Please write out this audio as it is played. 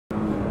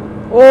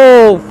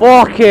Oh,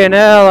 fucking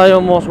hell, I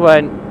almost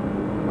went.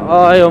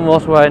 I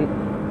almost went.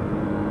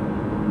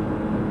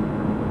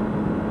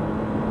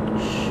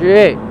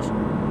 Shit.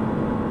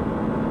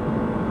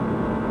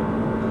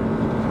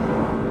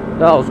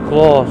 That was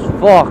close.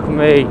 Fuck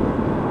me.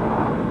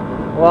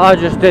 What I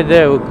just did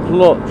there was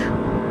clutch.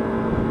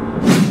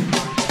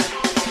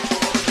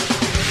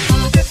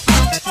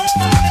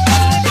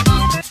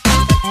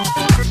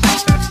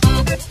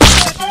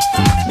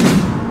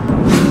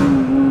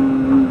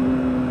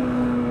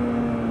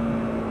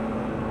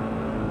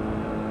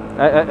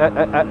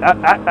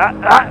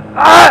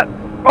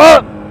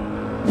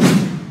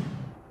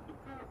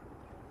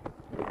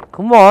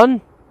 Come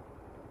on.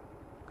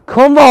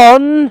 Come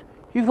on.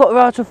 You've got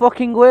right to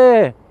fucking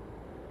way.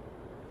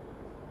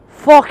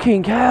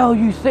 Fucking hell,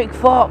 you thick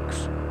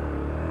fox.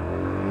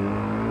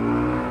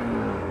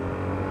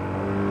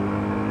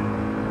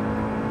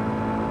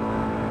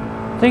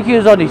 I think he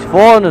was on his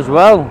phone as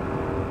well.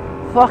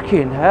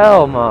 Fucking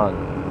hell, man.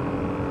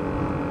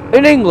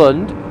 In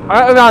England,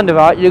 at a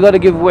roundabout, you got to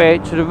give way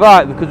to the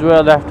right because we're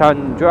a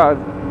left-hand drive.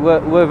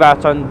 We're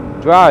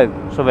right-hand drive,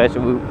 so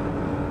basically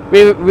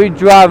we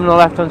drive on the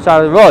left-hand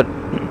side of the road,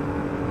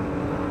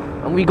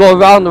 and we go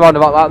around the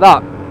roundabout like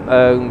that,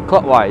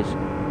 clockwise.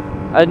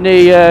 And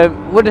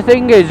the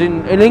thing is,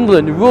 in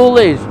England, the rule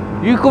is,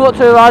 you come up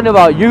to the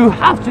roundabout, you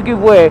have to give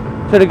way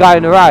to the guy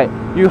on the right.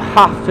 You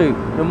have to,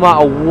 no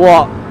matter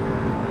what.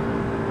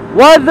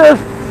 Why the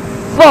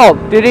fuck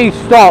did he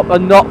stop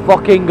and not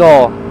fucking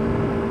go?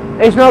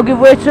 It's not give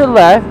way to the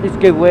left, it's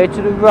give way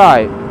to the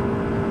right.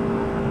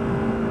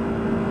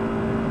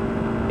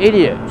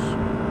 Idiots.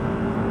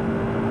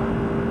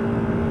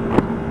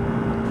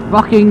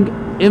 Fucking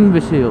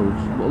imbeciles.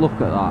 But look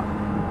at that.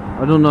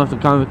 I don't know if the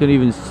camera can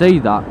even see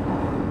that,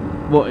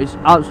 but it's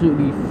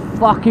absolutely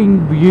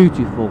fucking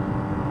beautiful.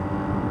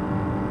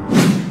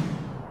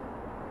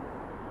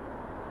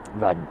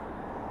 Run.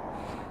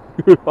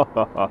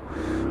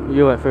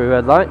 You went through a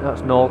red light,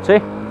 that's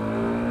naughty.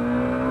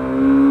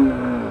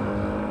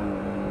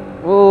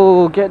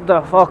 Oh, get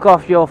the fuck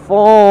off your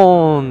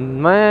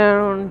phone,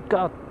 man.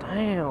 God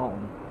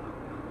damn.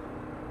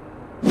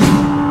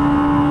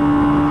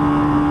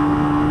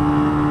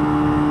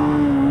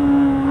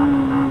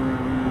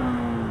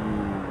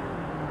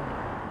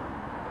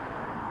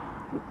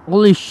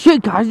 Holy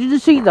shit, guys, did you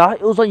see that?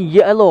 It was on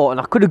yellow and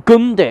I could have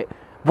gunned it,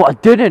 but I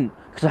didn't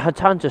because I had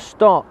time to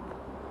stop.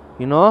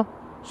 You know?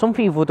 Some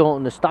people don't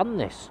understand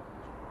this.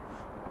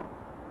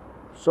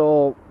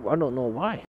 So, I don't know why.